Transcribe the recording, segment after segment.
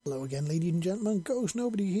Hello again, ladies and gentlemen. Ghost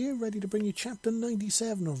Nobody here, ready to bring you Chapter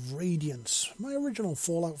 97 of Radiance, my original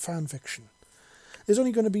Fallout fanfiction. There's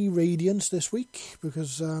only going to be Radiance this week,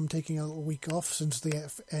 because I'm taking a little week off since the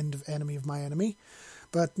end of Enemy of My Enemy.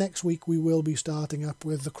 But next week we will be starting up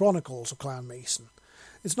with the Chronicles of Clan Mason.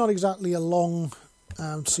 It's not exactly a long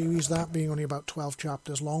series, that being only about 12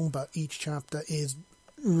 chapters long, but each chapter is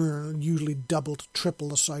usually double to triple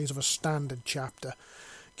the size of a standard chapter.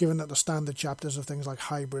 Given that the standard chapters of things like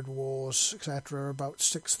Hybrid Wars, etc. are about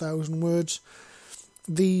 6,000 words,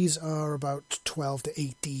 these are about 12 to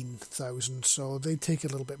 18,000, so they take a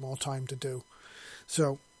little bit more time to do.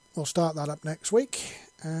 So we'll start that up next week,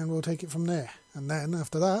 and we'll take it from there. And then,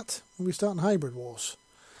 after that, we'll be starting Hybrid Wars.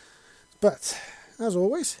 But, as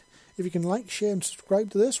always, if you can like, share and subscribe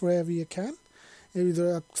to this wherever you can,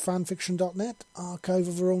 either at fanfiction.net,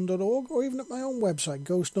 archiveofourown.org, or even at my own website,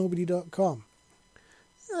 ghostnobody.com.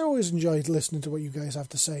 I always enjoyed listening to what you guys have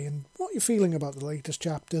to say and what you're feeling about the latest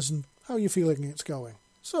chapters and how you're feeling it's going.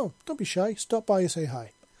 So, don't be shy, stop by and say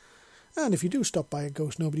hi. And if you do stop by at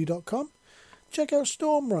ghostnobody.com, check out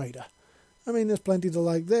Storm Rider. I mean, there's plenty to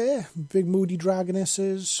like there. Big moody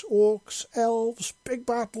dragonesses, orcs, elves, big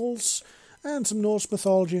battles, and some Norse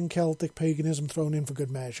mythology and Celtic paganism thrown in for good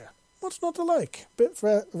measure. What's not to like? Bit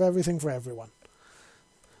of everything for everyone.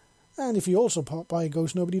 And if you also pop by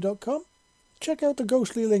ghostnobody.com, check out the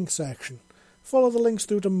Ghostly Links section. Follow the links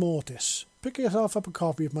through to Mortis. Pick yourself up a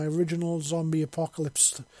copy of my original zombie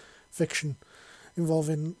apocalypse fiction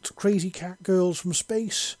involving crazy cat girls from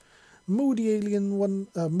space, moody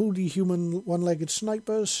human one-legged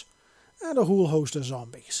snipers, and a whole host of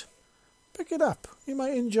zombies. Pick it up. You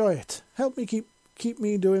might enjoy it. Help me keep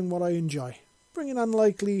me doing what I enjoy. Bring an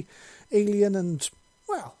unlikely alien and,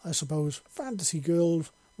 well, I suppose, fantasy girl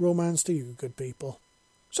romance to you good people.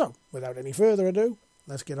 So, without any further ado,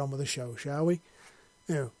 let's get on with the show, shall we?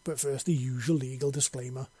 But first, the usual legal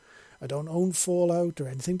disclaimer. I don't own Fallout or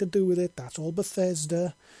anything to do with it. That's all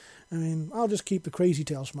Bethesda. I mean, I'll just keep the crazy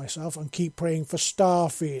tales for myself and keep praying for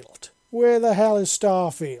Starfield. Where the hell is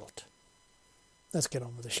Starfield? Let's get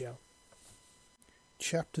on with the show.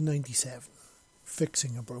 Chapter 97.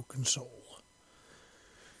 Fixing a Broken Soul.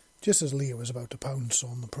 Just as Leah was about to pounce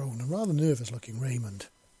on the prone and rather nervous-looking Raymond,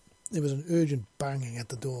 there was an urgent banging at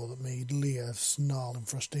the door that made Leah snarl in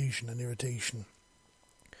frustration and irritation.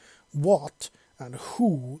 "What and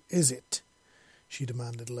who is it?" she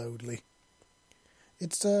demanded loudly.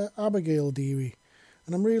 "It's Abigail, dearie,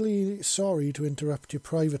 and I'm really sorry to interrupt your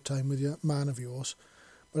private time with your man of yours,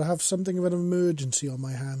 but I have something of an emergency on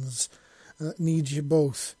my hands that needs you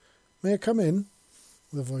both. May I come in?"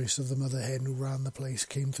 The voice of the mother hen who ran the place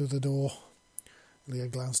came through the door. Leah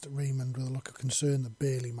glanced at Raymond with a look of concern that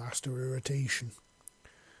barely masked her irritation.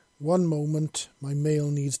 "One moment, my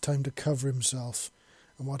male needs time to cover himself,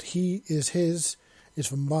 and what his is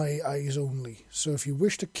for my eyes only. So if you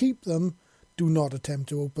wish to keep them, do not attempt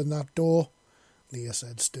to open that door," Leah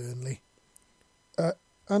said sternly.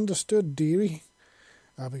 Understood, dearie,"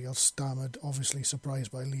 Abigail stammered, obviously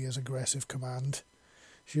surprised by Leah's aggressive command.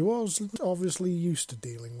 She wasn't obviously used to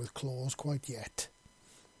dealing with claws quite yet.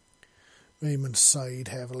 Raymond sighed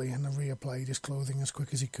heavily and reapplied his clothing as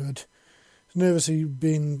quick as he could. As nervous he'd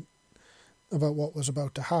been about what was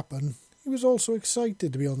about to happen, he was also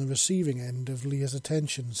excited to be on the receiving end of Leah's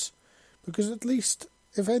attentions, because at least,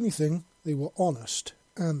 if anything, they were honest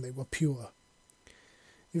and they were pure.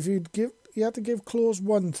 If you had to give claws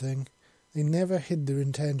one thing, they never hid their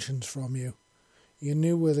intentions from you. You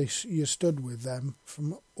knew where you stood with them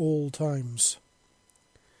from all times.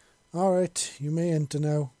 "All right, you may enter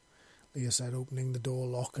now," Leah said, opening the door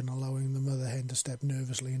lock and allowing the mother hen to step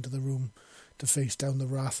nervously into the room to face down the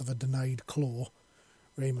wrath of a denied claw.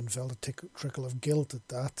 Raymond felt a trickle of guilt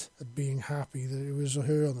at being happy that it was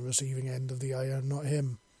her on the receiving end of the iron, not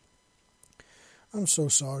him. "I'm so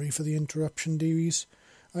sorry for the interruption, dearies.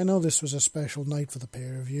 I know this was a special night for the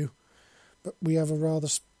pair of you, but we have a rather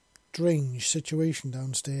strange situation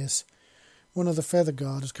downstairs. One of the Feather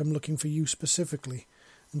Guard has come looking for you specifically,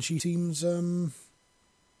 and she seems,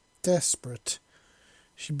 desperate.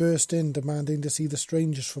 She burst in, demanding to see the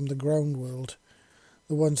strangers from the ground world,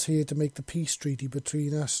 the ones here to make the peace treaty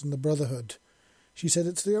between us and the Brotherhood. She said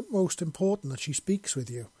it's the utmost important that she speaks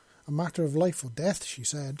with you. A matter of life or death, she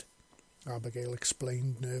said," Abigail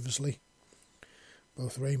explained nervously.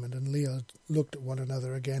 Both Raymond and Leah looked at one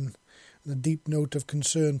another again, and a deep note of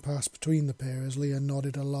concern passed between the pair as Leah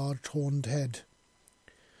nodded a large horned head.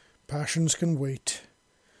 "Passions can wait.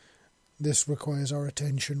 This requires our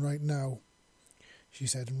attention right now," she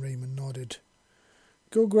said, and Raymond nodded.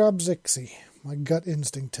 "Go grab Zixxy. My gut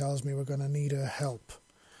instinct tells me we're going to need her help.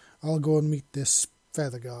 I'll go and meet this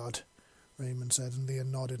Feather Guard, Raymond said, and Leah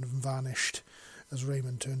nodded and vanished as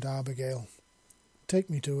Raymond turned to Abigail. Take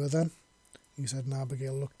me to her, then, he said, and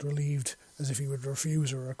Abigail looked relieved, as if he would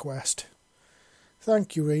refuse her request.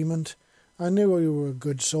 Thank you, Raymond. I knew you were a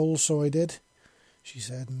good soul, so I did, she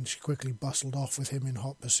said, and she quickly bustled off with him in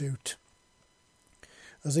hot pursuit.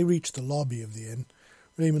 As they reached the lobby of the inn,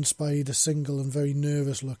 Raymond spied a single and very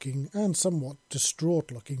nervous-looking and somewhat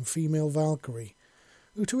distraught-looking female Valkyrie,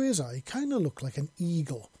 who to his eye kind of looked like an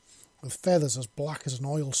eagle, with feathers as black as an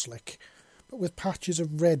oil slick, but with patches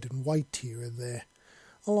of red and white here and there,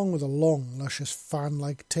 along with a long, luscious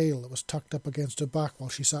fan-like tail that was tucked up against her back while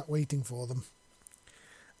she sat waiting for them.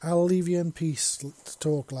 I'll leave you in peace to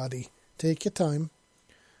talk, laddie. Take your time,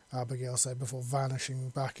 Abigail said before vanishing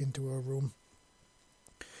back into her room.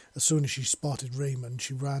 As soon as she spotted Raymond,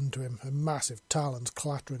 she ran to him, her massive talons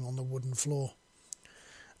clattering on the wooden floor.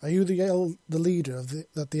 Are you the leader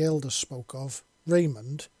that the elders spoke of,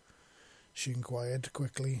 Raymond? She inquired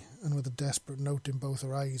quickly, and with a desperate note in both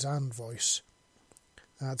her eyes and voice.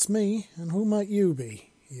 That's me, and who might you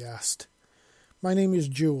be? He asked. My name is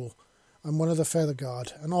Jewel. I'm one of the Feather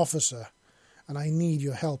Guard, an officer, and I need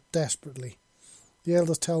your help desperately. The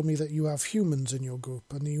elders tell me that you have humans in your group,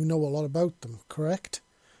 and you know a lot about them, correct?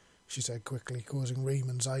 She said quickly, causing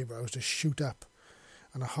Raymond's eyebrows to shoot up,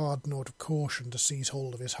 and a hard note of caution to seize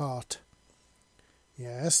hold of his heart.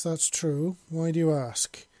 Yes, that's true. Why do you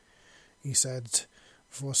ask? He said,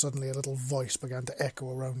 before suddenly a little voice began to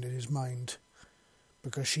echo around in his mind.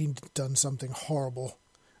 Because she'd done something horrible,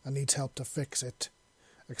 and needs help to fix it.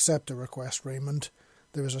 Accept the request, Raymond.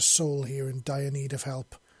 There is a soul here in dire need of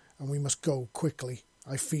help, and we must go quickly.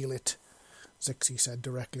 I feel it, Zixxy said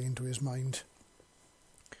directly into his mind.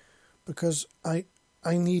 Because I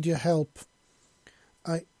need your help.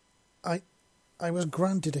 I was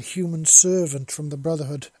granted a human servant from the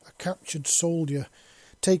Brotherhood, a captured soldier,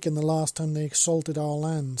 taken the last time they assaulted our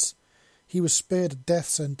lands. He was spared a death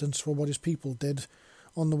sentence for what his people did,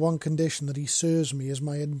 on the one condition that he serves me as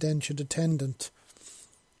my indentured attendant.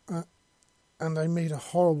 And I made a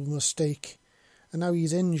horrible mistake, and now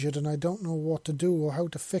he's injured and I don't know what to do or how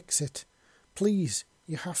to fix it. Please,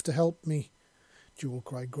 you have to help me, Jewel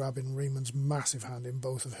cried, grabbing Raymond's massive hand in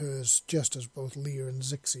both of hers, just as both Leah and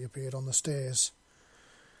Zixxy appeared on the stairs.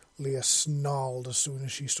 Leah snarled as soon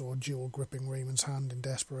as she saw Jewel gripping Raymond's hand in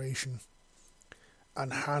desperation.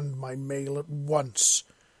 Unhand my mail at once,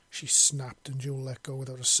 she snapped, and Jewel let go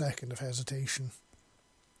without a second of hesitation.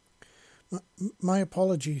 My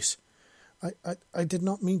apologies. I did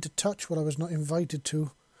not mean to touch what I was not invited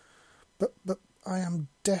to. But I am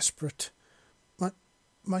desperate.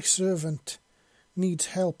 My servant needs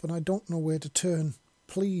help, and I don't know where to turn.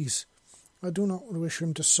 Please, I do not wish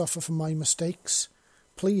him to suffer for my mistakes.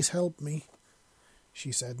 Please help me,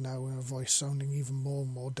 she said now, in a voice sounding even more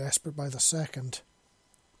and more desperate by the second.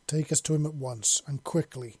 Take us to him at once, and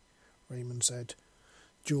quickly, Raymond said.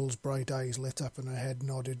 Jewel's bright eyes lit up and her head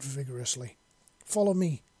nodded vigorously. Follow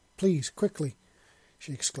me, please, quickly,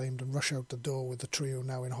 she exclaimed, and rushed out the door with the trio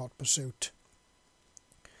now in hot pursuit.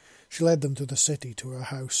 She led them to the city, to her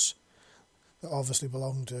house, that obviously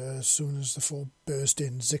belonged to her. As soon as the four burst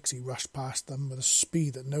in, Zixxy rushed past them with a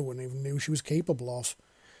speed that no one even knew she was capable of,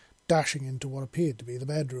 dashing into what appeared to be the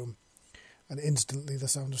bedroom, and instantly the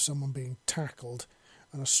sound of someone being tackled,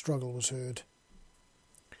 and a struggle was heard.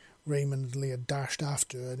 Raymond and Leah dashed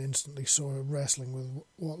after her and instantly saw her wrestling with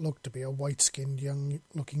what looked to be a white-skinned,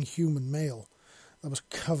 young-looking human male that was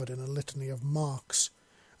covered in a litany of marks,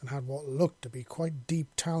 and had what looked to be quite deep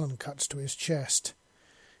talon cuts to his chest.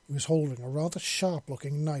 He was holding a rather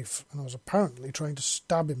sharp-looking knife, and was apparently trying to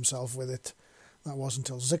stab himself with it. That was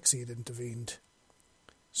until Zixxy had intervened.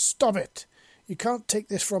 Stop it! You can't take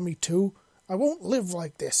this from me too. I won't live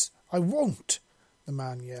like this. I won't! The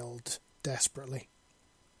man yelled desperately.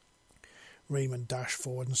 Raymond dashed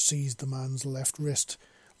forward and seized the man's left wrist,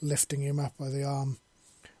 lifting him up by the arm,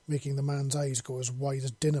 making the man's eyes go as wide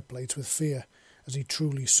as dinner plates with fear, as he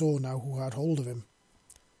truly saw now who had hold of him.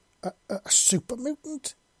 A super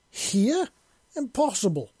mutant? Here?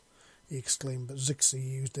 Impossible! He exclaimed, but Zixxy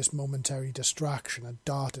used this momentary distraction and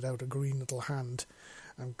darted out a green little hand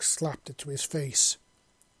and slapped it to his face.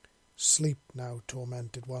 Sleep now,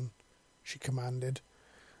 tormented one, she commanded,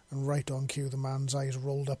 and right on cue the man's eyes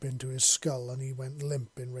rolled up into his skull and he went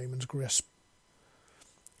limp in Raymond's grasp.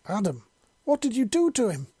 Adam, what did you do to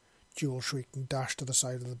him? Jewel shrieked and dashed to the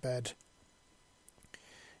side of the bed.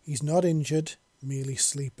 He's not injured, merely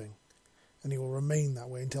sleeping, and he will remain that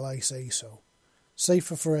way until I say so.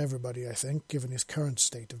 Safer for everybody, I think, given his current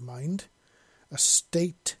state of mind. A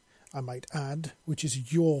state, I might add, which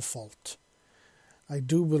is your fault. I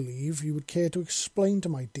do believe you would care to explain to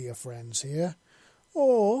my dear friends here,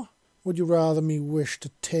 or would you rather me wish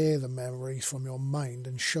to tear the memories from your mind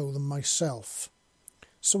and show them myself?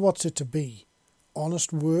 So what's it to be?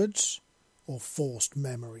 Honest words or forced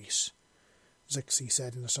memories? Zixxy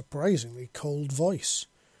said in a surprisingly cold voice.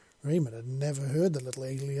 Raymond had never heard the little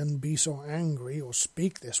alien be so angry or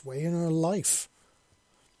speak this way in her life.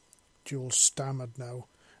 Jules stammered now,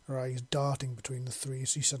 her eyes darting between the three as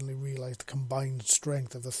she suddenly realized the combined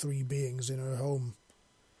strength of the three beings in her home.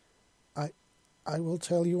 I will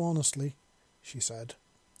tell you honestly, she said.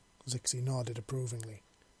 Zixxy nodded approvingly.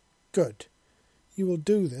 Good. You will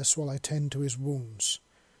do this while I tend to his wounds.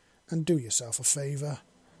 And do yourself a favour.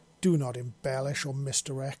 Do not embellish or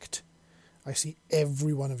misdirect. I see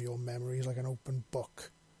every one of your memories like an open book.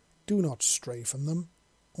 Do not stray from them,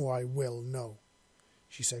 or I will know,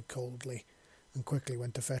 she said coldly, and quickly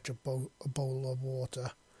went to fetch a bowl of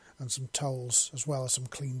water and some towels, as well as some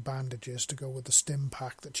clean bandages to go with the stim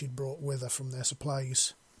pack that she'd brought with her from their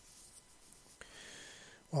supplies.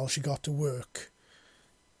 While she got to work,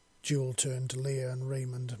 Jewel turned to Leah and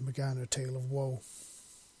Raymond and began her tale of woe.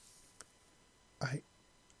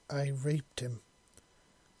 I raped him.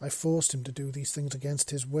 I forced him to do these things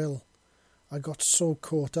against his will. I got so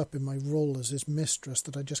caught up in my role as his mistress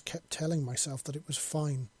that I just kept telling myself that it was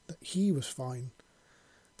fine, that he was fine,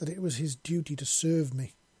 that it was his duty to serve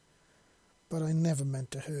me. But I never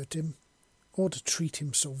meant to hurt him, or to treat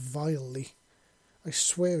him so vilely. I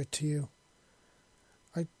swear it to you.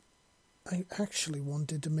 I actually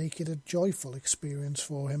wanted to make it a joyful experience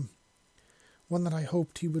for him, one that I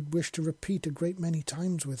hoped he would wish to repeat a great many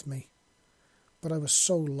times with me. But I was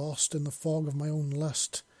so lost in the fog of my own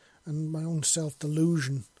lust and my own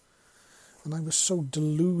self-delusion, and I was so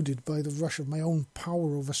deluded by the rush of my own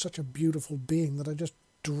power over such a beautiful being that I just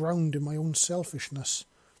drowned in my own selfishness.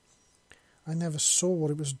 I never saw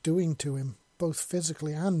what it was doing to him, both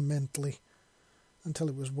physically and mentally, until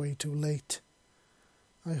it was way too late.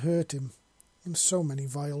 I hurt him in so many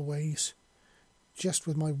vile ways, just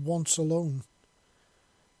with my wants alone.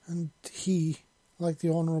 And he, like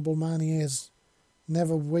the honourable man he is,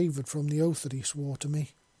 never wavered from the oath that he swore to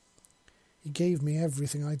me. He gave me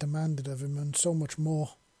everything I demanded of him, and so much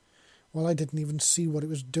more, while I didn't even see what it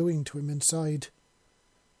was doing to him inside.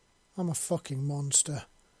 I'm a fucking monster,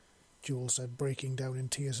 Jewel said, breaking down in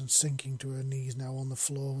tears and sinking to her knees now on the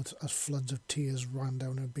floor as floods of tears ran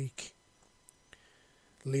down her beak.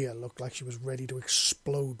 Leah looked like she was ready to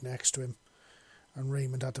explode next to him, and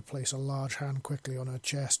Raymond had to place a large hand quickly on her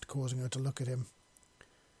chest, causing her to look at him.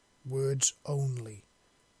 Words only.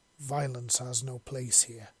 Violence has no place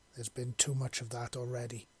here. There's been too much of that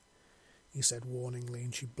already, he said warningly,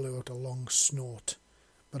 and she blew out a long snort,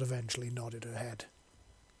 but eventually nodded her head.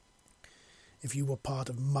 If you were part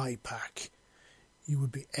of my pack, you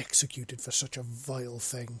would be executed for such a vile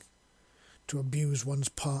thing. To abuse one's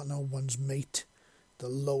partner, one's mate, the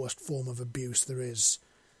lowest form of abuse there is,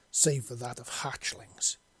 save for that of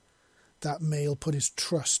hatchlings. That male put his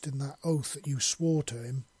trust in that oath that you swore to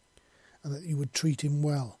him, and that you would treat him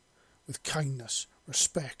well, with kindness,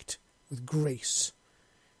 respect, with grace.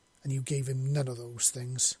 And you gave him none of those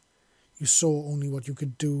things. You saw only what you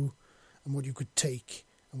could do, and what you could take,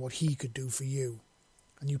 and what he could do for you.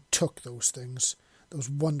 And you took those things, those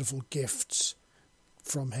wonderful gifts,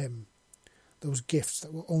 from him. Those gifts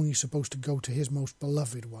that were only supposed to go to his most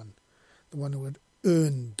beloved one, the one who had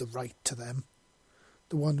earned the right to them,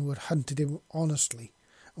 the one who had hunted him honestly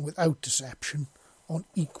and without deception, on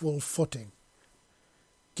equal footing.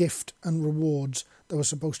 Gift and rewards that were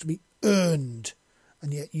supposed to be earned,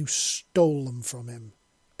 and yet you stole them from him.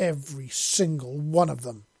 Every single one of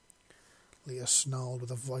them. Leah snarled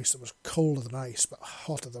with a voice that was colder than ice but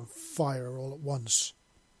hotter than fire all at once.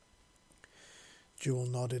 Jewel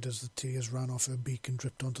nodded as the tears ran off her beak and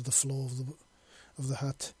dripped onto the floor of the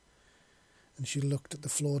hut, and she looked at the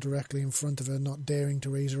floor directly in front of her, not daring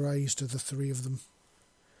to raise her eyes to the three of them.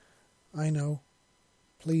 I know.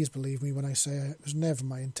 Please believe me when I say it was never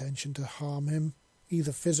my intention to harm him,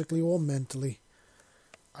 either physically or mentally.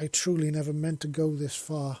 I truly never meant to go this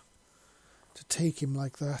far, to take him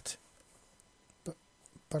like that.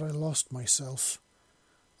 But I lost myself.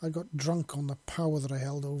 I got drunk on the power that I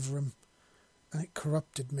held over him, and it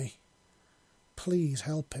corrupted me. Please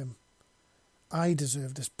help him. I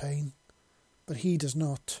deserve this pain, but he does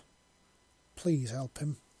not. Please help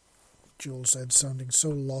him, Jewel said, sounding so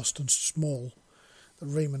lost and small that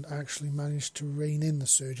Raymond actually managed to rein in the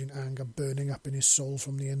surging anger burning up in his soul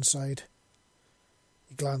from the inside.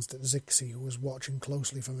 He glanced at Zixxy, who was watching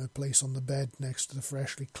closely from her place on the bed next to the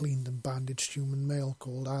freshly cleaned and bandaged human male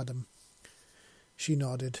called Adam. She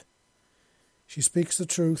nodded. She speaks the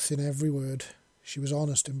truth in every word. She was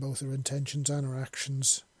honest in both her intentions and her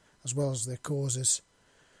actions, as well as their causes.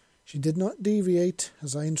 She did not deviate,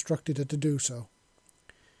 as I instructed her to do so.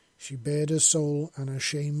 She bared her soul and her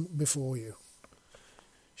shame before you,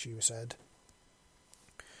 she said.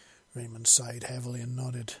 Raymond sighed heavily and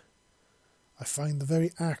nodded. I find the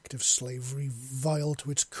very act of slavery vile to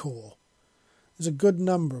its core. There's a good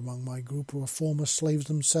number among my group who are former slaves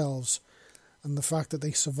themselves, and the fact that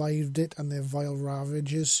they survived it and their vile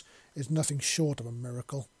ravages is nothing short of a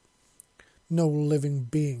miracle. No living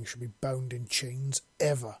being should be bound in chains,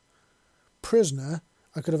 ever. Prisoner,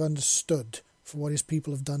 I could have understood for what his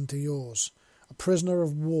people have done to yours. A prisoner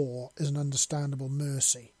of war is an understandable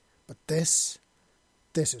mercy. But this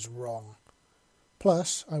is wrong.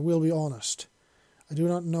 Plus, I will be honest, I do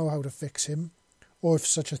not know how to fix him, or if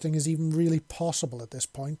such a thing is even really possible at this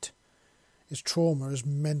point. His trauma is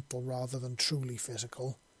mental rather than truly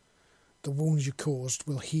physical. The wounds you caused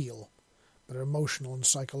will heal, but emotional and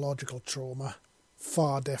psychological trauma,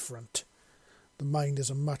 far different. The mind is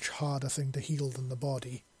a much harder thing to heal than the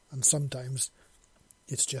body, and sometimes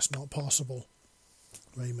it's just not possible,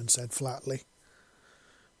 Raymond said flatly.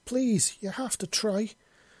 Please, you have to try.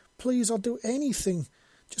 Please, I'll do anything.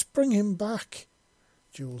 Just bring him back,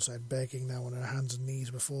 Jewel said, begging now on her hands and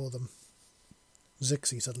knees before them.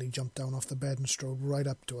 Zixxy suddenly jumped down off the bed and strode right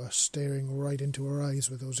up to her, staring right into her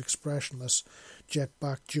eyes with those expressionless,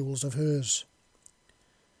 jet-black jewels of hers.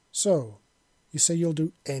 So, you say you'll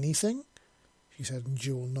do anything? She said, and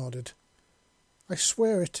Jewel nodded. I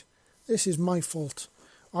swear it. This is my fault.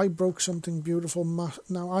 I broke something beautiful.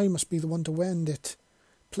 Now I must be the one to end it.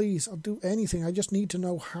 Please, I'll do anything. I just need to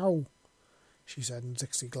know how, she said, and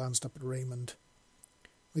Zixxy glanced up at Raymond.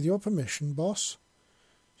 With your permission, boss,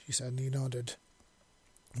 she said, and he nodded.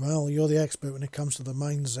 Well, you're the expert when it comes to the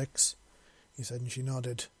mind, Zix, he said, and she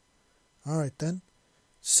nodded. All right, then.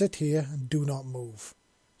 Sit here and do not move,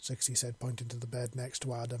 Zixxy said, pointing to the bed next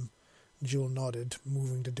to Adam. Jewel nodded,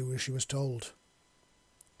 moving to do as she was told.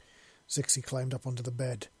 Zixxy climbed up onto the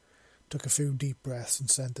bed, took a few deep breaths and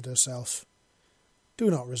centered herself. Do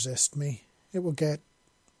not resist me. It will get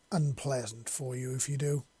unpleasant for you if you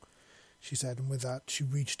do, she said, and with that she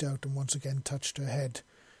reached out and once again touched her head,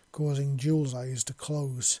 causing Jewel's eyes to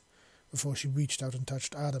close, before she reached out and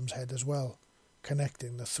touched Adam's head as well,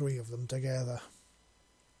 connecting the three of them together.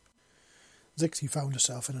 Zixxy found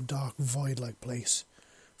herself in a dark, void-like place,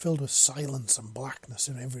 filled with silence and blackness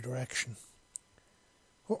in every direction.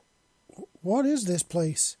 What is this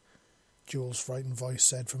place? Jewel's frightened voice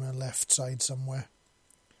said from her left side somewhere.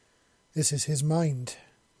 This is his mind.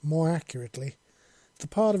 More accurately, the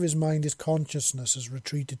part of his mind his consciousness has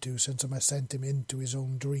retreated to since I sent him into his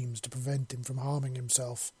own dreams to prevent him from harming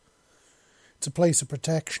himself. It's a place of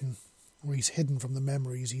protection, where he's hidden from the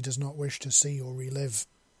memories he does not wish to see or relive,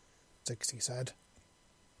 Zixxy said.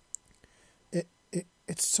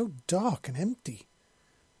 It's so dark and empty,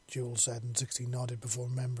 Jewel said, and Zixxy nodded before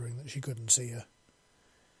remembering that she couldn't see her.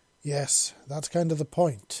 Yes, that's kind of the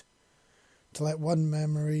point. To let one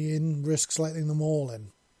memory in risks letting them all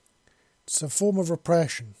in. It's a form of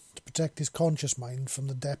repression, to protect his conscious mind from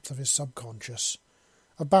the depth of his subconscious.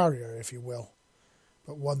 A barrier, if you will,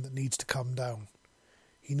 but one that needs to come down.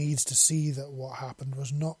 He needs to see that what happened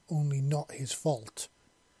was not only not his fault,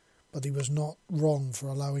 but he was not wrong for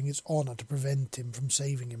allowing his honour to prevent him from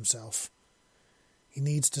saving himself. He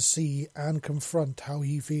needs to see and confront how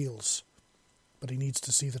he feels, but he needs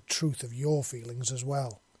to see the truth of your feelings as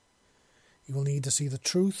well. He will need to see the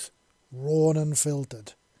truth, raw and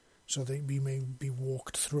unfiltered, so that we may be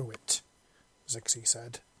walked through it, Zixxy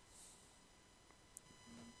said.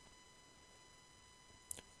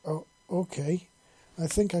 Oh, okay. I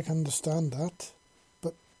think I can understand that.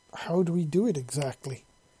 But how do we do it exactly?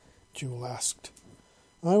 Jewel asked.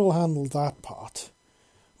 I will handle that part.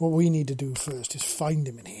 What we need to do first is find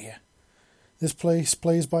him in here. This place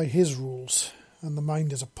plays by his rules, and the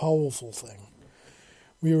mind is a powerful thing.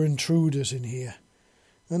 We are intruders in here,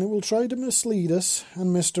 and it will try to mislead us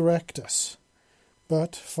and misdirect us.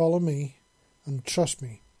 But follow me, and trust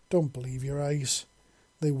me, don't believe your eyes.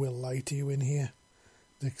 They will lie to you in here,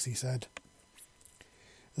 Zixxy said.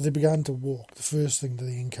 As they began to walk, the first thing that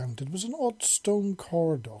they encountered was an odd stone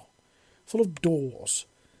corridor, full of doors,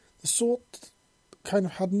 the sort that kind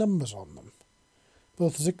of had numbers on them.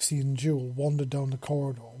 Both Zixxy and Jewel wandered down the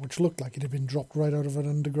corridor, which looked like it had been dropped right out of an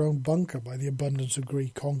underground bunker by the abundance of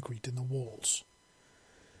grey concrete in the walls.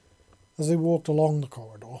 As they walked along the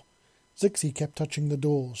corridor, Zixxy kept touching the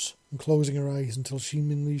doors and closing her eyes until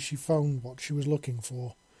seemingly she found what she was looking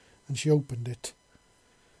for, and she opened it.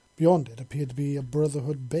 Beyond it appeared to be a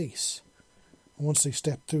Brotherhood base, and once they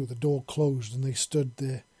stepped through, the door closed and they stood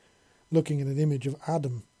there, looking at an image of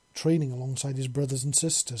Adam training alongside his brothers and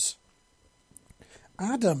sisters.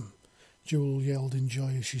 "Adam!" Jewel yelled in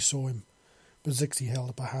joy as she saw him, but Zixxy held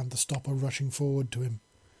up a hand to stop her rushing forward to him,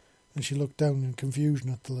 and she looked down in confusion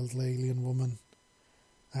at the little alien woman.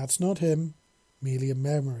 "That's not him, merely a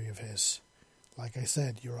memory of his. Like I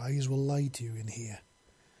said, your eyes will lie to you in here.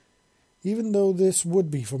 Even though this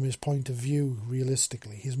would be from his point of view,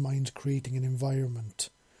 realistically, his mind's creating an environment,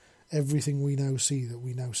 everything we now see that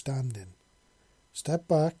we now stand in. Step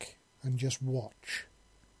back and just watch,"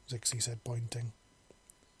 Zixxy said, pointing.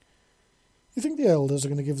 "You think the elders are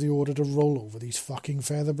going to give the order to roll over these fucking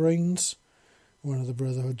featherbrains?" one of the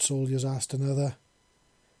Brotherhood soldiers asked another.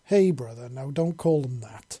 "Hey, brother, now don't call them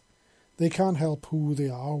that. They can't help who they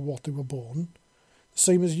are or what they were born. The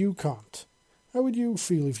same as you can't. How would you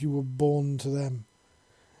feel if you were born to them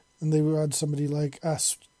and they had somebody like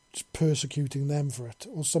us just persecuting them for it,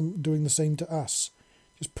 or some doing the same to us,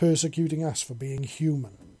 just persecuting us for being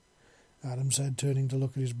human?" Adam said, turning to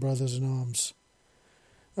look at his brothers in arms.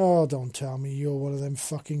 "Oh, don't tell me you're one of them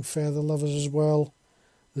fucking feather lovers as well,"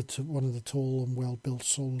 one of the tall and well-built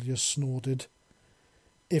soldiers snorted.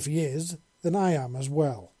 "If he is, then I am as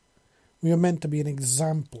well. We are meant to be an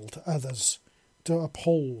example to others, to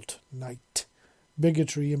uphold, knight.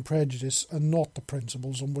 Bigotry and prejudice are not the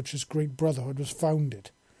principles on which this great brotherhood was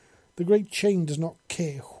founded. The great chain does not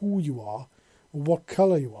care who you are or what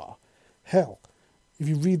colour you are. Hell, if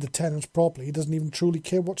you read the tenets properly, it doesn't even truly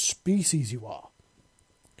care what species you are.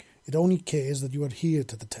 It only cares that you adhere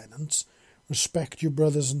to the tenets, respect your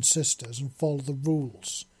brothers and sisters, and follow the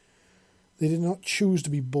rules. They did not choose to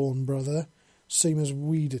be born brother, same as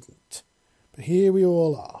we didn't. But here we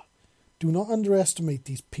all are. Do not underestimate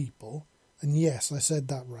these people. And yes, I said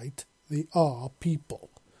that right. They are people,"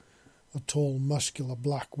 a tall, muscular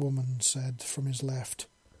black woman said from his left.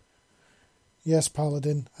 "Yes,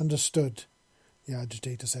 Paladin, understood," the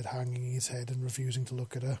agitator said, hanging his head and refusing to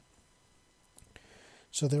look at her.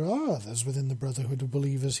 "So there are others within the Brotherhood who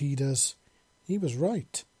believe as he does. He was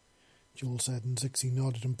right," Jewel said, and Zixxy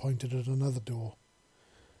nodded and pointed at another door.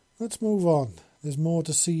 "Let's move on. There's more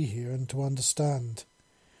to see here and to understand,"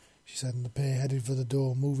 she said, and the pair headed for the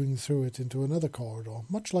door, moving through it into another corridor,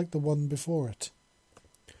 much like the one before it.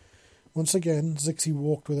 Once again, Zixxy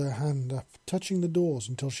walked with her hand up, touching the doors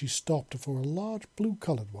until she stopped before a large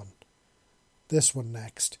blue-coloured one. "This one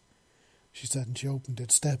next," she said, and she opened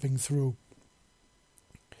it, stepping through.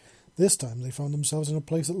 This time they found themselves in a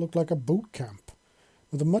place that looked like a boot camp,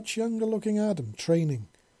 with a much younger-looking Adam training,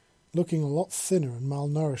 looking a lot thinner and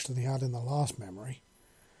malnourished than he had in the last memory.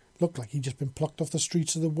 Looked like he'd just been plucked off the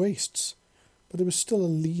streets of the wastes, but there was still a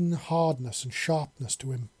lean hardness and sharpness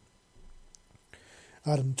to him.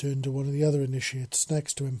 Adam turned to one of the other initiates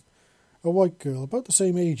next to him, a white girl about the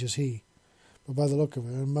same age as he, but by the look of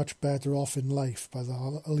her much better off in life by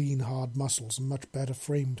the lean hard muscles and much better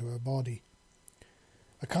frame to her body.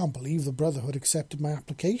 "I can't believe the Brotherhood accepted my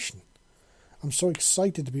application. I'm so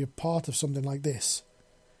excited to be a part of something like this,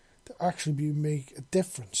 to actually make a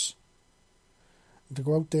difference. And to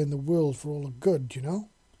go out there in the world for all the good, you know,"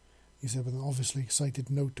 he said with an obviously excited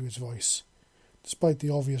note to his voice. Despite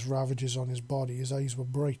the obvious ravages on his body, his eyes were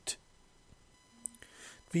bright.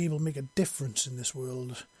 "To be able to make a difference in this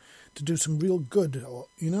world, to do some real good, or,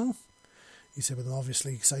 you know," he said with an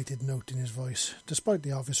obviously excited note in his voice. Despite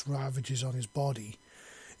the obvious ravages on his body,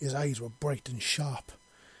 his eyes were bright and sharp.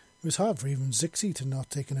 It was hard for even Zixxy to not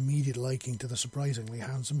take an immediate liking to the surprisingly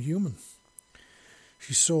handsome human.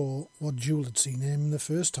 She saw what Jewel had seen in him the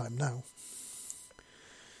first time now.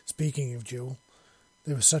 Speaking of Jewel,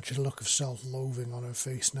 there was such a look of self-loathing on her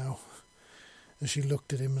face now, as she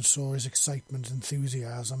looked at him and saw his excitement and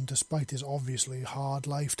enthusiasm, despite his obviously hard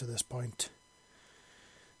life to this point.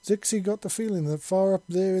 Zixxy got the feeling that far up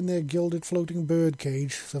there in their gilded floating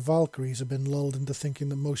birdcage, the Valkyries had been lulled into thinking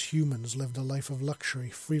that most humans lived a life of luxury,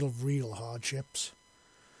 free of real hardships.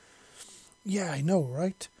 "Yeah, I know,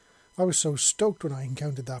 right? I was so stoked when I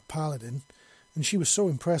encountered that paladin, and she was so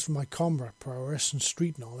impressed with my combat prowess and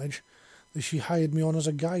street knowledge that she hired me on as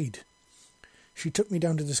a guide. She took me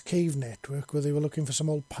down to this cave network where they were looking for some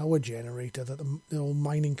old power generator that the old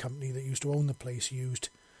mining company that used to own the place used.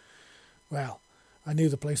 Well, I knew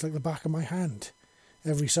the place like the back of my hand.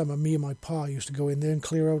 Every summer me and my pa used to go in there and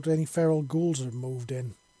clear out any feral ghouls that had moved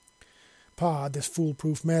in. Pa had this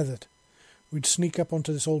foolproof method. We'd sneak up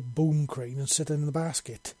onto this old boom crane and sit in the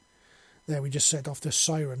basket. There we just set off this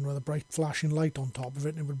siren with a bright flashing light on top of it,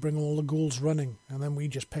 and it would bring all the ghouls running, and then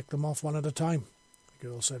we'd just pick them off one at a time," the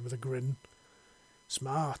girl said with a grin.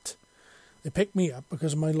 "Smart. They picked me up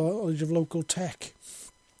because of my knowledge of local tech.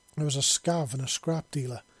 I was a scav and a scrap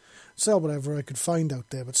dealer. Sell whatever I could find out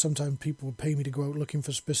there, but sometimes people would pay me to go out looking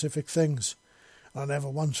for specific things. I never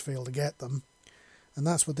once failed to get them. And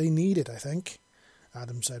that's what they needed, I think,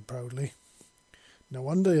 Adam said proudly. No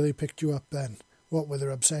wonder they picked you up then. What with their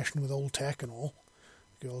obsession with old tech and all,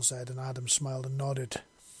 the girl said, and Adam smiled and nodded.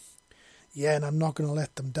 Yeah, and I'm not going to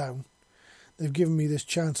let them down. They've given me this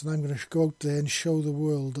chance, and I'm going to go out there and show the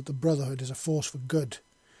world that the Brotherhood is a force for good.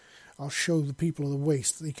 I'll show the people of the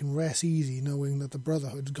Waste that they can rest easy knowing that the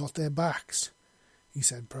Brotherhood's got their backs, he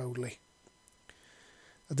said proudly.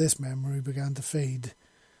 As this memory began to fade,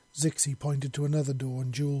 Zixxy pointed to another door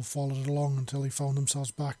and Jewel followed along until they found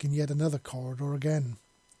themselves back in yet another corridor again.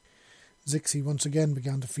 Zixxy once again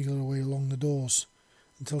began to feel her way along the doors,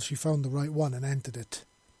 until she found the right one and entered it.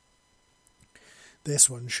 This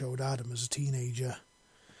one showed Adam as a teenager.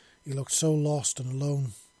 He looked so lost and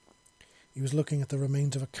alone. He was looking at the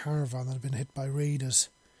remains of a caravan that had been hit by raiders.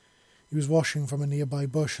 He was washing from a nearby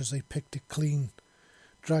bush as they picked it clean,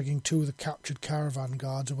 dragging two of the captured caravan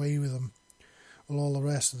guards away with them, while all the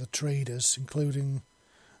rest of the traders, including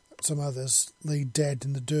some others, lay dead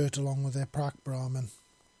in the dirt along with their Prak Brahmin.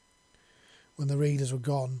 When the raiders were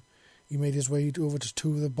gone, he made his way over to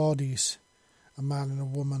two of the bodies, a man and a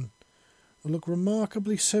woman, who looked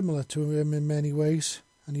remarkably similar to him in many ways,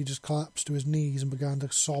 and he just collapsed to his knees and began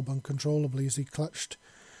to sob uncontrollably as he clutched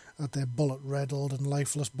at their bullet-riddled and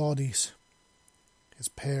lifeless bodies. His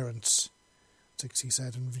parents, Zixxy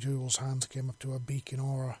said, and Jewel's hands came up to her beak in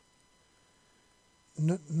horror.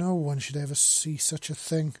 No one should ever see such a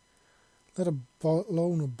thing, let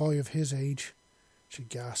alone a boy of his age, she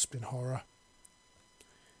gasped in horror.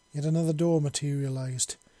 Yet another door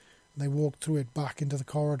materialized, and they walked through it back into the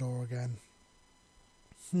corridor again.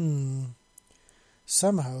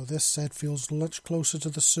 Somehow this set feels much closer to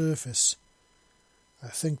the surface. I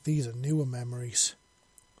think these are newer memories,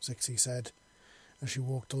 Zixxy said, as she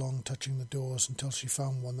walked along touching the doors until she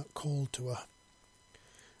found one that called to her.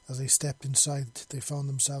 As they stepped inside, they found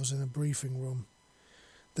themselves in a briefing room.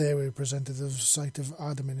 There we presented the sight of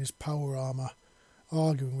Adam in his power armour,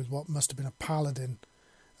 arguing with what must have been a paladin,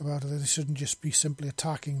 about how they shouldn't just be simply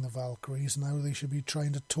attacking the Valkyries and how they should be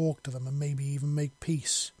trying to talk to them and maybe even make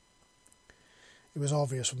peace. It was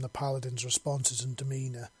obvious from the paladin's responses and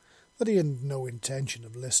demeanour that he had no intention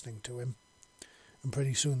of listening to him, and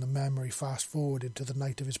pretty soon the memory fast-forwarded to the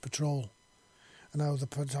night of his patrol, and how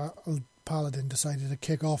the paladin decided to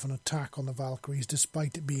kick off an attack on the Valkyries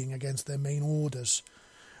despite it being against their main orders,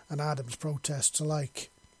 and Adam's protests alike.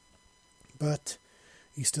 But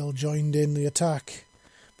he still joined in the attack,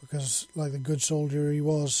 because, like the good soldier he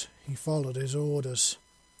was, he followed his orders.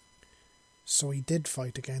 So he did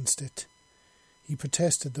fight against it. He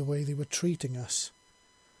protested the way they were treating us.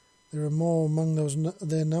 There are more among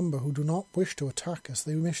their number who do not wish to attack us.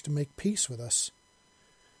 They wish to make peace with us,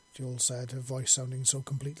 Jewel said, her voice sounding so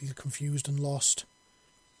completely confused and lost.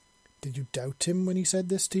 Did you doubt him when he said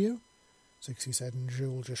this to you? Zixxy said, and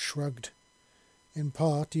Jewel just shrugged. In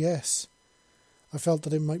part, yes. I felt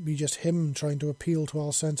that it might be just him trying to appeal to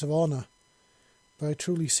our sense of honour, but I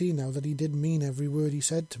truly see now that he did mean every word he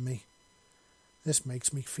said to me. This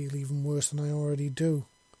makes me feel even worse than I already do,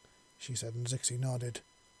 she said, and Zixxy nodded.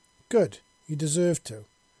 Good, you deserve to,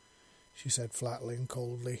 she said flatly and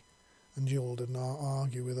coldly, and Jewel did not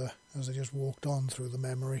argue with her as they just walked on through the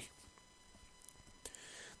memory.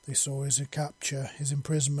 They saw his capture, his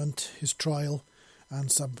imprisonment, his trial,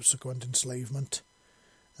 and subsequent enslavement,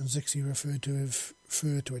 and Zixxy referred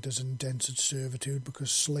to it as indentured servitude because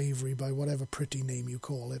slavery, by whatever pretty name you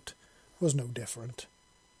call it, was no different.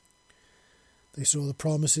 They saw the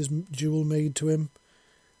promises Jewel made to him,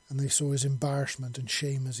 and they saw his embarrassment and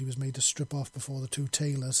shame as he was made to strip off before the two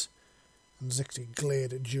tailors, and Zixxy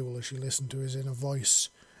glared at Jewel as she listened to his inner voice,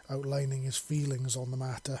 outlining his feelings on the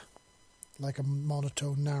matter, like a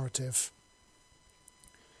monotone narrative.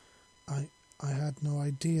 I had no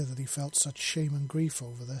idea that he felt such shame and grief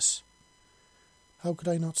over this. How could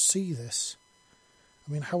I not see this?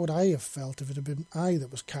 I mean, how would I have felt if it had been I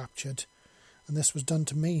that was captured, and this was done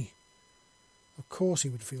to me? Of course he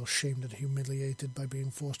would feel shamed and humiliated by being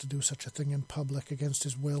forced to do such a thing in public against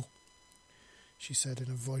his will, she said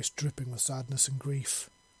in a voice dripping with sadness and grief.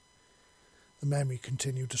 The memory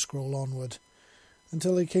continued to scroll onward,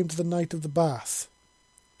 until they came to the night of the bath,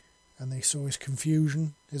 and they saw his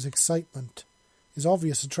confusion, his excitement, his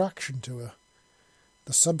obvious attraction to her,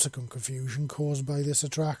 the subsequent confusion caused by this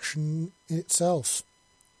attraction itself,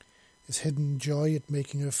 his hidden joy at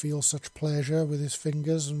making her feel such pleasure with his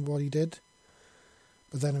fingers and what he did,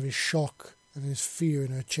 but then of his shock and his fear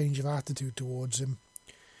and her change of attitude towards him,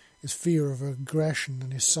 his fear of her aggression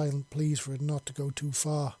and his silent pleas for it not to go too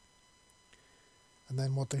far. And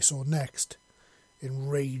then what they saw next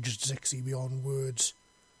enraged Zixxy beyond words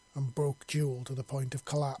and broke Jewel to the point of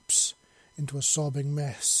collapse into a sobbing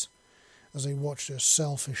mess as they watched her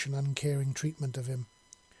selfish and uncaring treatment of him,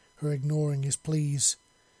 her ignoring his pleas.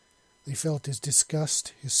 They felt his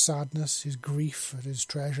disgust, his sadness, his grief at his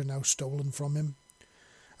treasure now stolen from him,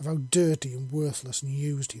 of how dirty and worthless and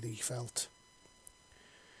used he felt.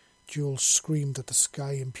 Jewel screamed at the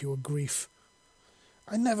sky in pure grief.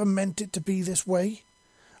 "I never meant it to be this way.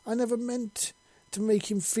 I never meant to make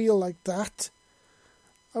him feel like that.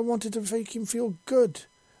 I wanted to make him feel good.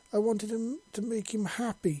 I wanted him to make him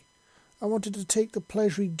happy. I wanted to take the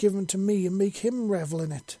pleasure he'd given to me and make him revel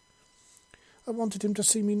in it. I wanted him to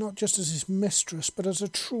see me not just as his mistress, but as a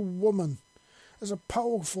true woman, as a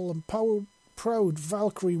powerful and proud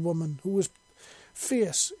Valkyrie woman who was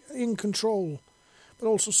fierce, in control, but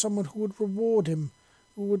also someone who would reward him,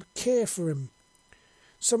 who would care for him,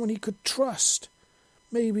 someone he could trust,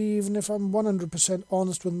 maybe even if I'm 100%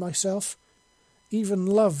 honest with myself, even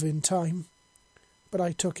love in time. But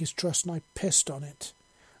I took his trust and I pissed on it.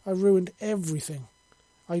 I ruined everything.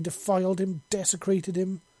 I defiled him, desecrated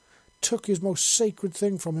him, took his most sacred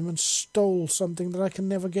thing from him and stole something that I can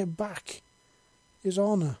never get back. His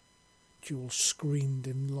honour," Jewel screamed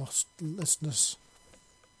in lostlessness.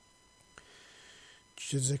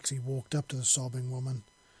 Zixxy walked up to the sobbing woman,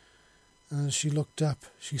 and as she looked up,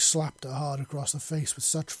 she slapped her hard across the face with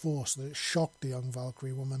such force that it shocked the young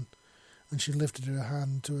Valkyrie woman, and she lifted her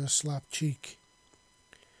hand to her slapped cheek.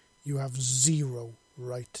 "You have zero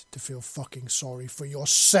right to feel fucking sorry for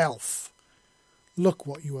yourself. Look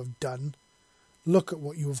what you have done. Look at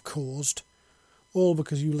what you have caused. All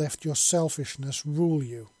because you left your selfishness rule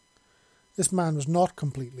you. This man was not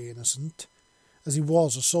completely innocent, as he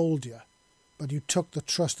was a soldier, but you took the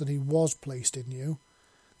trust that he was placed in you,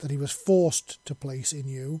 that he was forced to place in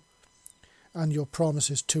you, and your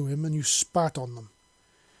promises to him, and you spat on them.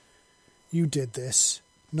 You did this,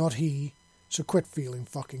 not he, so quit feeling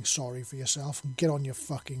fucking sorry for yourself and get on your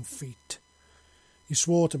fucking feet. You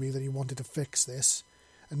swore to me that you wanted to fix this,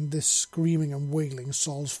 and this screaming and wailing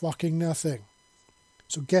solves fucking nothing.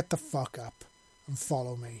 So get the fuck up and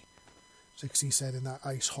follow me," Zixxy said in that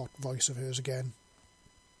ice-hot voice of hers again.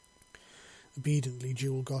 Obediently,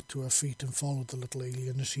 Jewel got to her feet and followed the little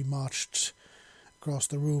alien as she marched across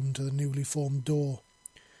the room to the newly formed door.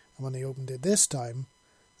 And when they opened it this time,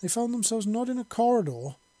 they found themselves not in a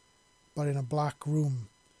corridor, but in a black room,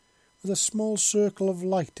 with a small circle of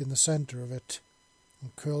light in the centre of it.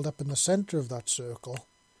 And curled up in the centre of that circle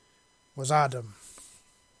was Adam.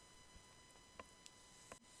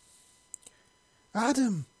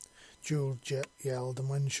 "Adam!" Jewel yelled, and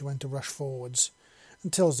when she went to rush forwards,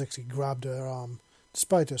 until Zixxy grabbed her arm,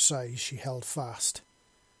 despite her size, she held fast.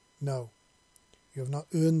 "No, you have not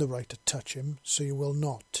earned the right to touch him, so you will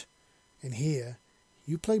not. In here,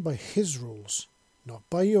 you play by his rules, not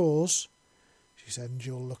by yours," she said, and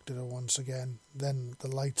Jewel looked at her once again, then at the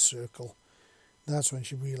light circle. That's when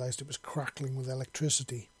she realised it was crackling with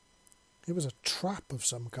electricity. It was a trap of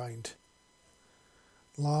some kind.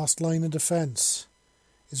 Last line of defence.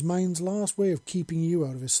 His mind's last way of keeping you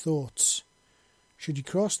out of his thoughts. Should you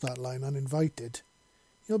cross that line uninvited,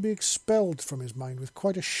 you'll be expelled from his mind with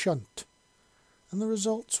quite a shunt, and the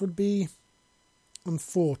results would be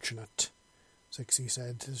unfortunate, Zixxy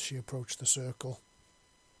said as she approached the circle.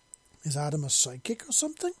 "Is Adam a psychic or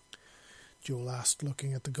something?" Jewel asked,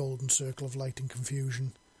 looking at the golden circle of light in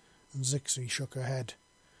confusion, and Zixxy shook her head.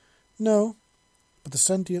 "No, but the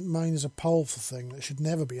sentient mind is a powerful thing that should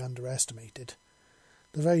never be underestimated.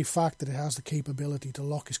 The very fact that it has the capability to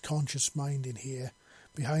lock his conscious mind in here,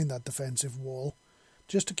 behind that defensive wall,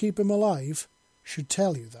 just to keep him alive, should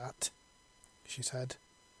tell you that," she said.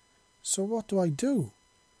 "So what do I do?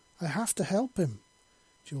 I have to help him,"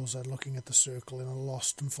 Jewel said, looking at the circle in a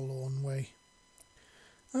lost and forlorn way.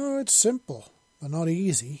 "Oh, it's simple, but not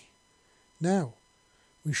easy. Now,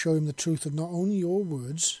 we show him the truth of not only your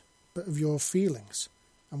words, but of your feelings,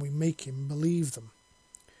 and we make him believe them,"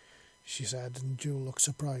 she said, and Jewel looked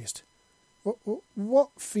surprised.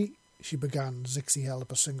 What she began. Zixxy held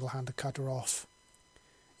up a single hand to cut her off.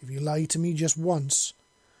 "If you lie to me just once,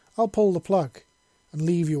 I'll pull the plug and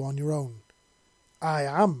leave you on your own. I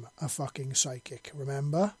am a fucking psychic,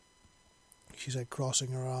 remember?" she said,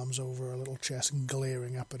 crossing her arms over her little chest and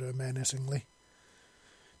glaring up at her menacingly.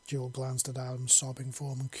 Jewel glanced at Adam's sobbing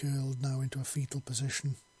form and curled now into a fetal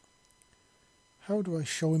position. "How do I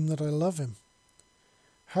show him that I love him?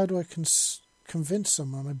 How do I convince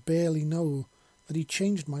someone I barely know that he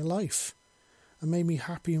changed my life and made me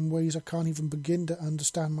happy in ways I can't even begin to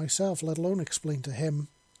understand myself, let alone explain to him?"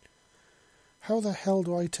 How the hell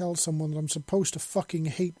do I tell someone that I'm supposed to fucking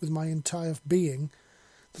hate with my entire being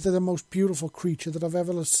that they're the most beautiful creature that I've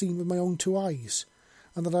ever seen with my own two eyes,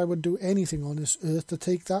 and that I would do anything on this earth to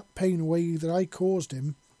take that pain away that I caused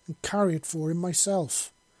him and carry it for him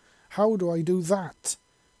myself? How do I do that?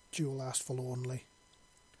 Jewel asked forlornly.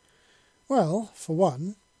 Well, for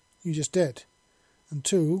one, you just did, and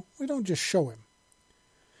two, we don't just show him,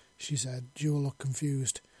 she said. Jewel looked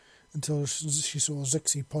confused until she saw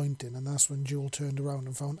Zixxy pointing, and that's when Jewel turned around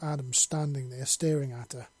and found Adam standing there staring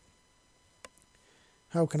at her.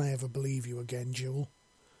 How can I ever believe you again, Jewel?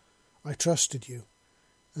 I trusted you,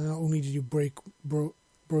 and not only did you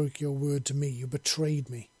break your word to me, you betrayed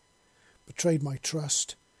me. Betrayed my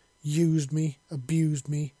trust, used me, abused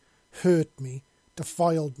me, hurt me,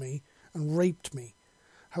 defiled me, and raped me.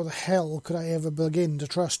 How the hell could I ever begin to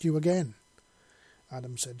trust you again?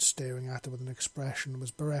 Adam said, staring at her with an expression that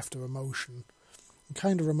was bereft of emotion, and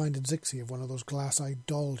kind of reminded Zixxy of one of those glass-eyed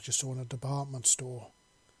dolls you saw in a department store.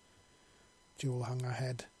 Jewel hung her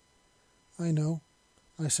head. I know.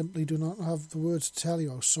 I simply do not have the words to tell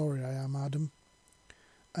you how sorry I am, Adam.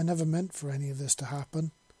 I never meant for any of this to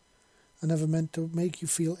happen. I never meant to make you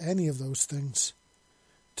feel any of those things,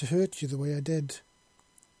 to hurt you the way I did.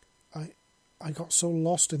 I got so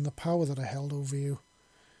lost in the power that I held over you,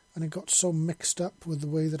 and it got so mixed up with the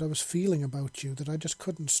way that I was feeling about you that I just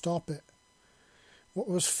couldn't stop it. What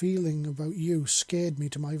I was feeling about you scared me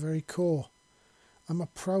to my very core. I'm a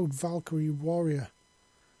proud Valkyrie warrior.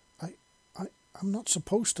 I'm not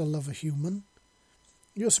supposed to love a human.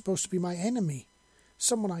 You're supposed to be my enemy,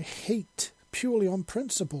 someone I hate purely on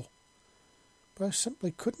principle. But I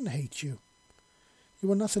simply couldn't hate you. You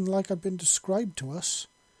were nothing like I'd been described to us,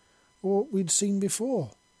 or what we'd seen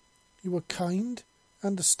before. You were kind,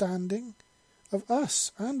 understanding of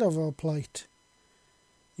us and of our plight.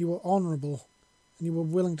 You were honourable, and you were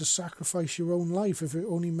willing to sacrifice your own life if it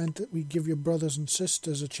only meant that we give your brothers and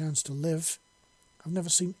sisters a chance to live. I've never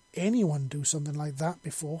seen anyone do something like that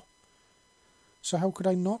before. So how could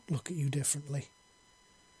I not look at you differently?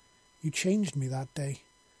 You changed me that day.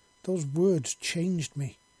 Those words changed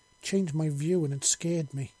me, changed my view, and it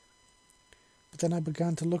scared me. But then I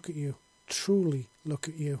began to look at you, truly look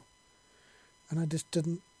at you, and I just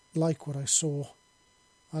didn't like what I saw.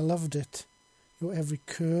 I loved it. Your every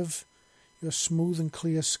curve, your smooth and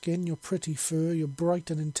clear skin, your pretty fur, your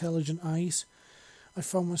bright and intelligent eyes. I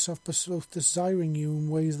found myself both desiring you in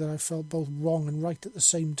ways that I felt both wrong and right at the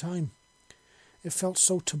same time. It felt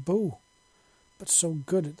so taboo, but so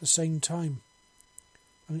good at the same time.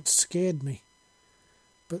 And it scared me.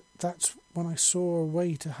 But that's when I saw a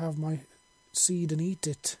way to have my seed and eat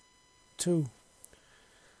it, too.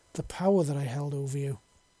 The power that I held over you.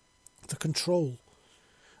 The control.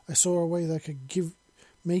 I saw a way that I could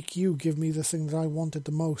make you give me the thing that I wanted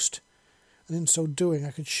the most. And in so doing,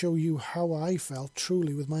 I could show you how I felt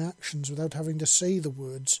truly with my actions without having to say the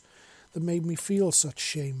words that made me feel such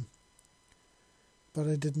shame. But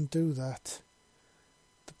I didn't do that.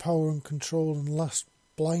 The power and control and lust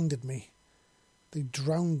blinded me. They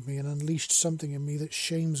drowned me and unleashed something in me that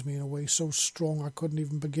shames me in a way so strong I couldn't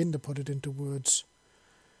even begin to put it into words.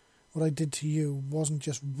 What I did to you wasn't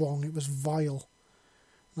just wrong, it was vile.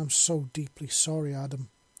 And I'm so deeply sorry, Adam.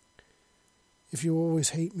 If you always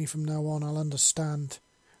hate me from now on, I'll understand,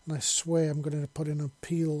 and I swear I'm going to put in an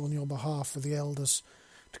appeal on your behalf for the elders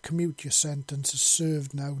to commute your sentence as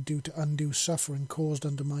served now due to undue suffering caused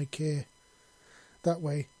under my care. That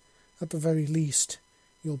way, at the very least,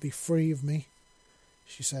 you'll be free of me,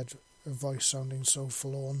 she said, her voice sounding so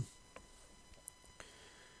forlorn.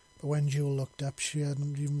 But when Jewel looked up, she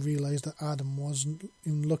hadn't even realised that Adam wasn't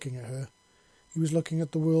even looking at her. He was looking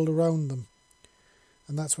at the world around them.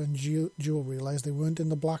 And that's when Jewel realised they weren't in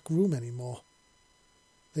the black room anymore.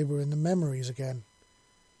 They were in the memories again.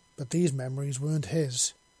 But these memories weren't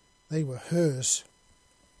his. They were hers.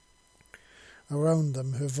 Around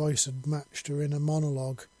them, her voice had matched her inner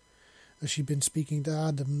monologue. As she'd been speaking to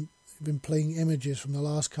Adam, he'd been playing images from the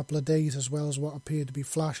last couple of days, as well as what appeared to be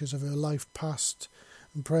flashes of her life past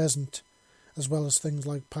and present, as well as things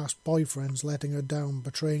like past boyfriends letting her down,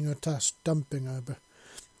 betraying her trust, dumping her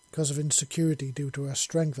because of insecurity due to her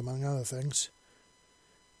strength, among other things.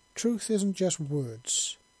 Truth isn't just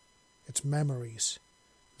words. It's memories.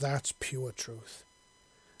 That's pure truth.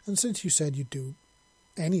 And since you said you'd do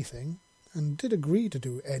anything, and did agree to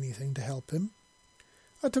do anything to help him,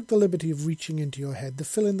 I took the liberty of reaching into your head to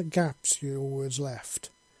fill in the gaps your words left.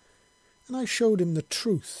 And I showed him the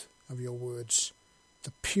truth of your words.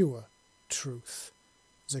 The pure truth,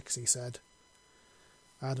 Zixxy said.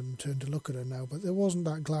 Adam turned to look at her now, but there wasn't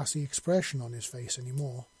that glassy expression on his face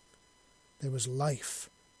anymore. There was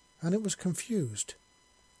life and it was confused.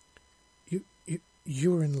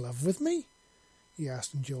 You were in love with me?" he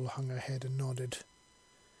asked, and Jewel hung her head and nodded.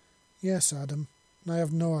 "Yes, Adam, and I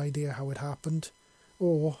have no idea how it happened,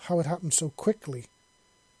 or how it happened so quickly,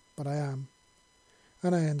 but I am.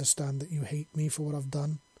 And I understand that you hate me for what I've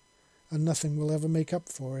done, and nothing will ever make up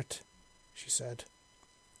for it," she said.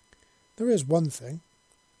 "There is one thing,"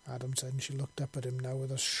 Adam said, and she looked up at him now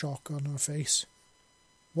with a shock on her face.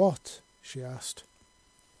 "What?" she asked.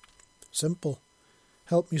 "Simple.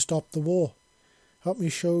 Help me stop the war. Help me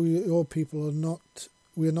show you your people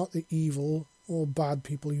we are not the evil or bad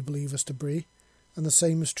people you believe us to be, and the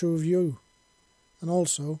same is true of you. And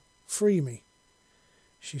also, free me,"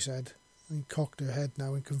 she said, and cocked her head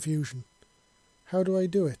now in confusion. "How do I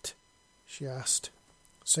do it?" she asked.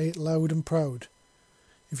 "Say it loud and proud.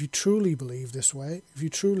 If you truly believe this way, if you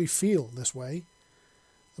truly feel this way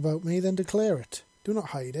about me, then declare it. Do not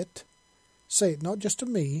hide it. Say it not just to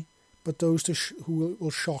me, but those who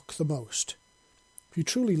will shock the most. If you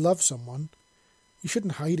truly love someone, you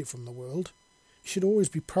shouldn't hide it from the world. You should always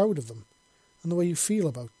be proud of them, and the way you feel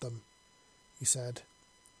about them," he said.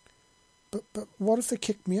 But what if they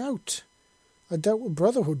kicked me out? I doubt the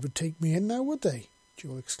Brotherhood would take me in now, would they?"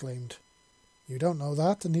 Jewel exclaimed. "You don't know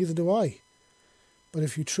that, and neither do I. But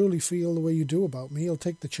if you truly feel the way you do about me, you'll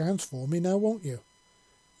take the chance for me now, won't you?"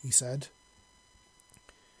 he said.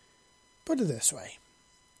 "Put it this way.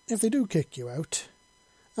 If they do kick you out,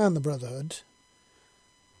 and the Brotherhood,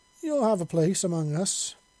 you'll have a place among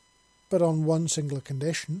us, but on one singular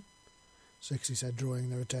condition," Zixxy said, drawing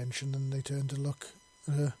their attention, and they turned to look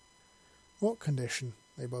at her. "What condition?"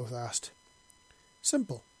 they both asked.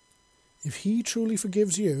 "Simple. If he truly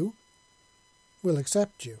forgives you, we'll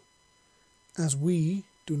accept you, as we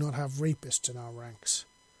do not have rapists in our ranks.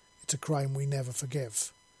 It's a crime we never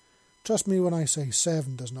forgive. Trust me when I say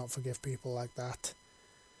Seven does not forgive people like that,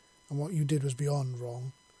 and what you did was beyond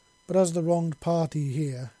wrong, but as the wronged party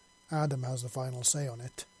here, Adam has the final say on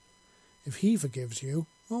it. If he forgives you,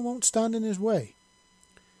 I won't stand in his way.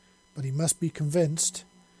 But he must be convinced,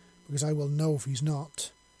 because I will know if he's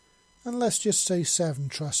not. And let's just say Seven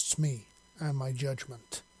trusts me and my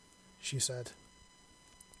judgment," she said.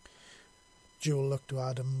 Jewel looked to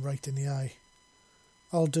Adam right in the eye.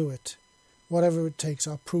 "I'll do it. Whatever it takes,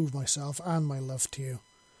 I'll prove myself and my love to you.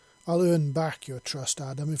 I'll earn back your trust,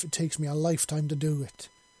 Adam, if it takes me a lifetime to do it.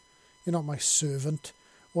 You're not my servant,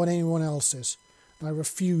 or anyone else's, and I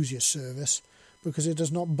refuse your service, because it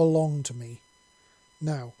does not belong to me.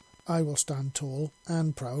 Now, I will stand tall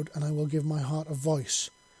and proud, and I will give my heart a voice,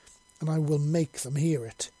 and I will make them hear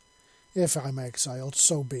it. If I'm exiled,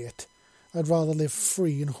 so be it. I'd rather live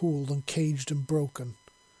free and whole than caged and broken.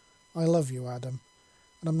 I love you, Adam,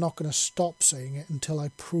 and I'm not going to stop saying it until I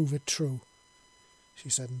prove it true," she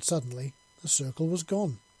said, and suddenly the circle was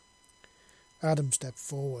gone. Adam stepped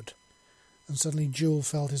forward, and suddenly Jewel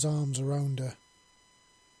felt his arms around her.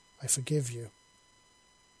 "I forgive you,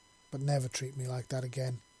 but never treat me like that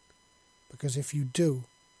again, because if you do,"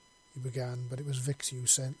 he began, but it was Zixxy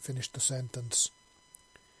who finished the sentence.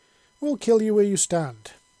 "We'll kill you where you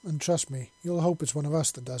stand, and trust me, you'll hope it's one of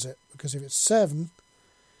us that does it, because if it's Seven,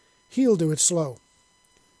 he'll do it slow,"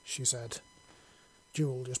 she said.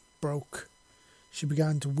 Jewel just broke. She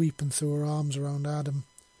began to weep and threw her arms around Adam.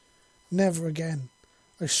 "Never again.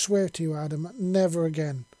 I swear to you, Adam, never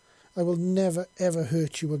again. I will never ever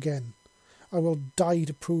hurt you again. I will die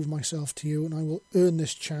to prove myself to you, and I will earn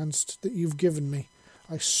this chance that you've given me.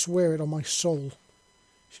 I swear it on my soul,"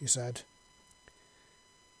 she said.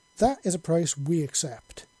 "That is a price we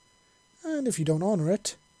accept, and if you don't honour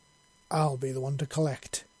it, I'll be the one to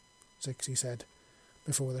collect," Zixxy said,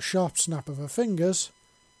 before with a sharp snap of her fingers,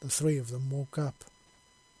 the three of them woke up.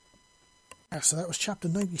 So that was chapter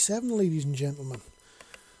 97, ladies and gentlemen.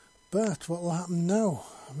 But what will happen now?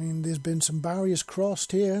 I mean, there's been some barriers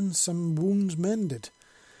crossed here and some wounds mended.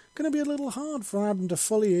 Going to be a little hard for Adam to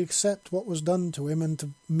fully accept what was done to him and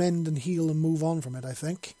to mend and heal and move on from it, I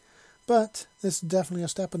think. But this is definitely a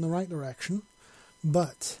step in the right direction.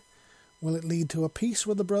 But will it lead to a peace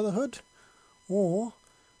with the Brotherhood? Or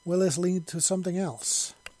will this lead to something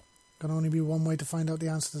else? Can only be one way to find out the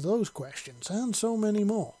answer to those questions, and so many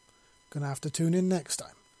more. Gonna have to tune in next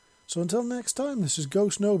time. So until next time, this is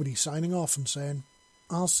Ghost Nobody signing off and saying,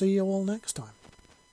 I'll see you all next time.